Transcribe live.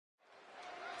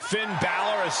Finn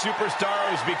Balor, a superstar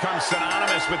who's become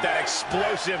synonymous with that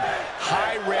explosive,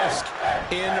 high-risk,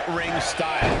 in-ring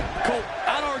style. Cole,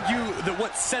 I'd argue that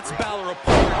what sets Balor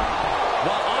apart,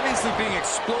 while obviously being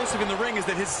explosive in the ring, is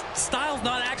that his style's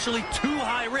not actually too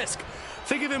high risk.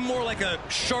 Think of him more like a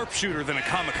sharpshooter than a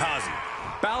kamikaze.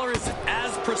 Balor is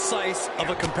as precise of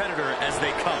a competitor as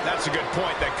they come. That's a good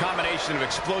point. That combination of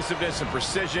explosiveness and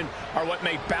precision are what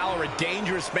make Balor a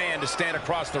dangerous man to stand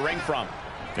across the ring from.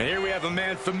 And here we have a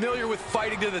man familiar with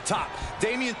fighting to the top.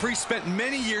 Damien Priest spent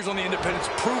many years on the independents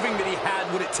proving that he had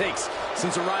what it takes.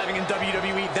 Since arriving in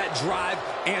WWE, that drive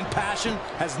and passion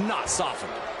has not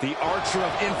softened. The Archer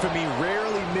of Infamy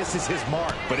rarely misses his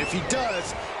mark, but if he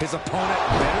does, his opponent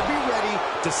better be ready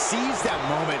to seize that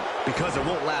moment because it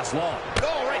won't last long.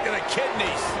 Oh, right to the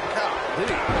kidneys. Golly.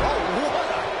 Oh, what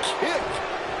a kick.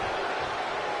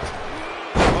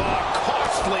 Oh,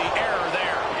 costly error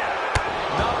there.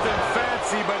 Nothing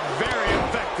fancy, but very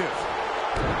effective.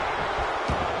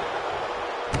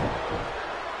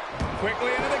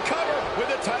 Quickly into the cover with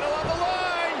the title on the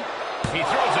line. He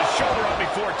throws his shoulder up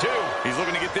before two. He's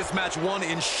looking to get this match won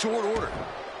in short order.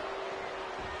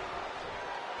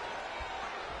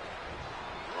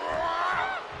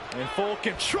 In full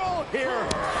control here.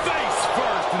 Face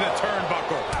first in the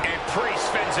turnbuckle. And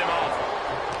Priest fends him off.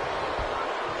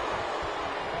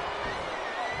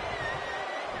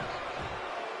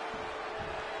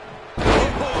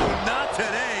 Oh, not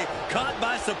today. Caught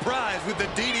by surprise with the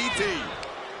DDT.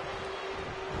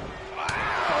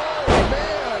 Oh,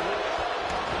 man.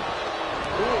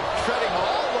 Ooh, treading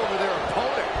all over their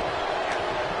opponent.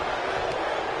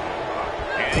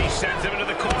 And he sends him into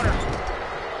the corner.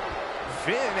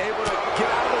 Finn able to get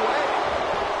out of the way.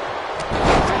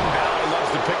 Finn Balor loves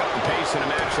to pick up the pace in a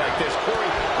match like this. Corey,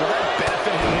 will that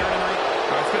benefit him here tonight?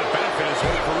 It's going to benefit his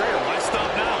whole career. Why stop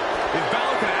now? If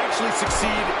Balor can actually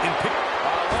succeed in picking...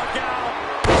 look out!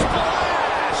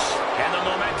 Splash! And the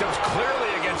momentum's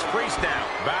clearly against Priest now.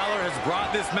 Balor has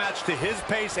brought this match to his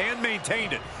pace and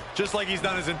maintained it, just like he's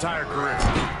done his entire career.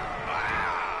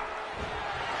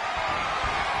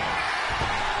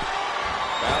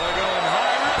 Balor going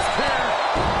high risk here.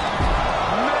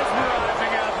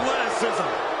 Mesmerizing athleticism.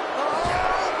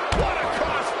 What a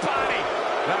crossbody!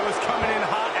 That was coming in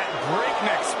hot at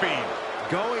breakneck speed.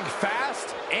 Going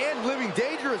fast and living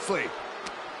dangerously.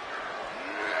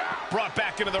 Brought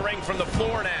back into the ring from the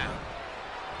floor now.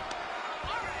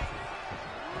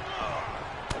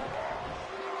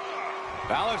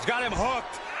 Balor's got him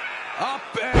hooked. Up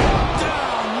and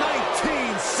down.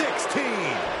 1916.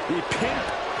 He pinned.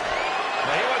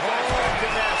 He was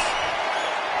expecting this.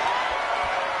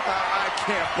 I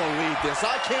can't believe this.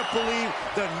 I can't believe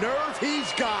the nerve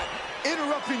he's got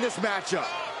interrupting this matchup.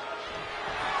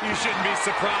 You shouldn't be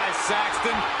surprised,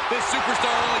 Saxton. This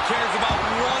superstar only cares about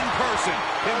one person,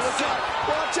 himself.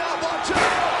 Watch out, watch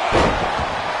out!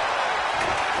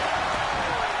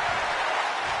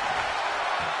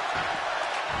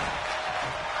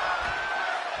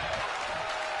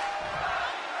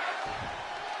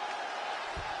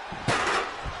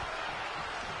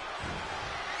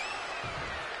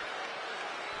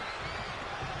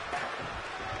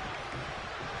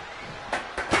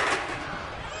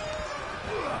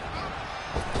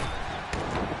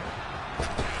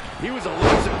 He was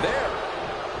elusive there.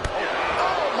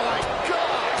 Oh my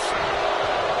gosh!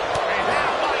 And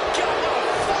oh my God,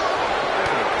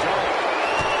 what a fall!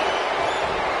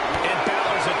 And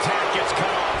Balor's attack gets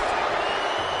cut off.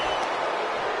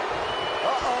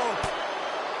 Uh-oh.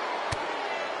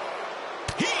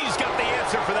 He's got the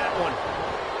answer for that one.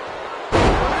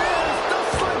 There's the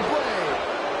sling blade.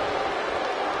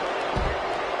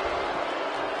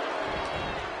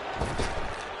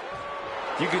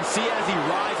 You can see as he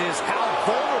rises how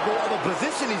vulnerable of a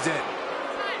position he's in.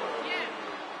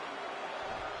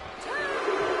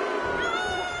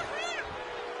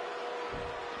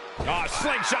 Oh,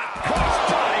 slingshot,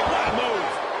 crossbody, what a move.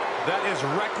 That is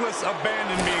reckless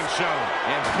abandon being shown.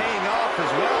 And paying off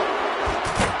as well.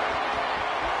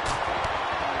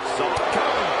 Saw it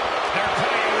coming. There are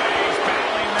plenty of ways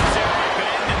battling this area could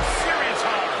end in serious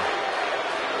harm.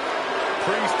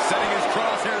 Priest setting his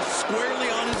crosshairs squarely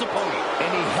on his opponent.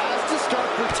 And he has to start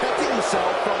protecting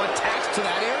himself from attacks to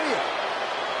that area.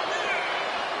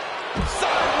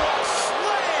 Sidewalk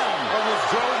slam. Almost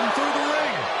drove him through the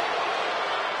ring.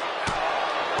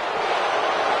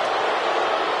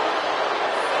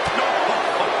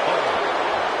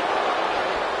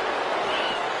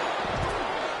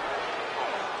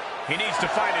 He needs to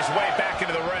find his way back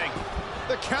into the ring.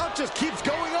 The count just keeps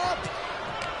going up.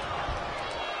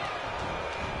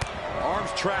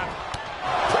 Arms trapped.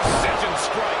 Precision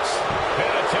strikes. Pin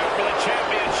attempt for the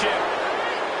championship.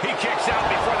 He kicks out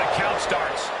before the count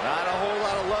starts. Not a whole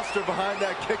lot of luster behind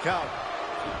that kick out.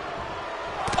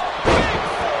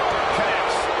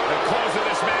 Connects. The close of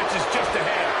this match is just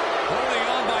ahead. Holding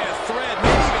on by a thread,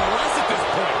 maybe even less at this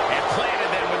point. And planted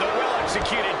them with a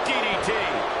well-executed DDT.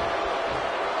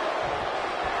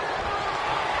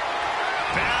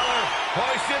 Balor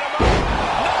hoisted him up.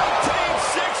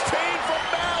 1916 from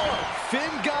Balor.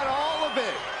 Finn got all of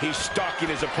it. He's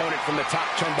stalking his opponent from the top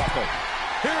turnbuckle.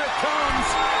 Here it comes.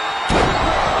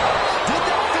 Did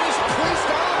that finish placed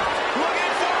off?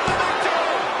 Looking for the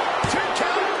victory. 2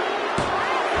 count.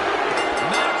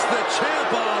 Knocks the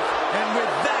champ off. And with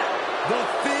that, the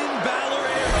Finn Balor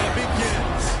era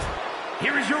begins.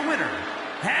 Here is your winner,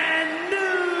 and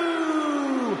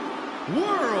new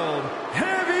World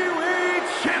Heavyweight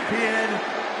Champion,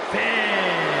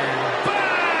 Finn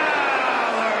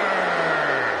Balor!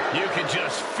 You can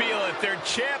just feel it. Their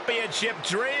championship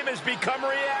dream has become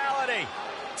reality.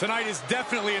 Tonight is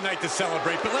definitely a night to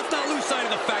celebrate, but let's not lose sight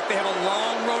of the fact they have a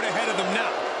long road ahead of them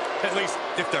now. At least,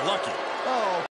 if they're lucky. Oh.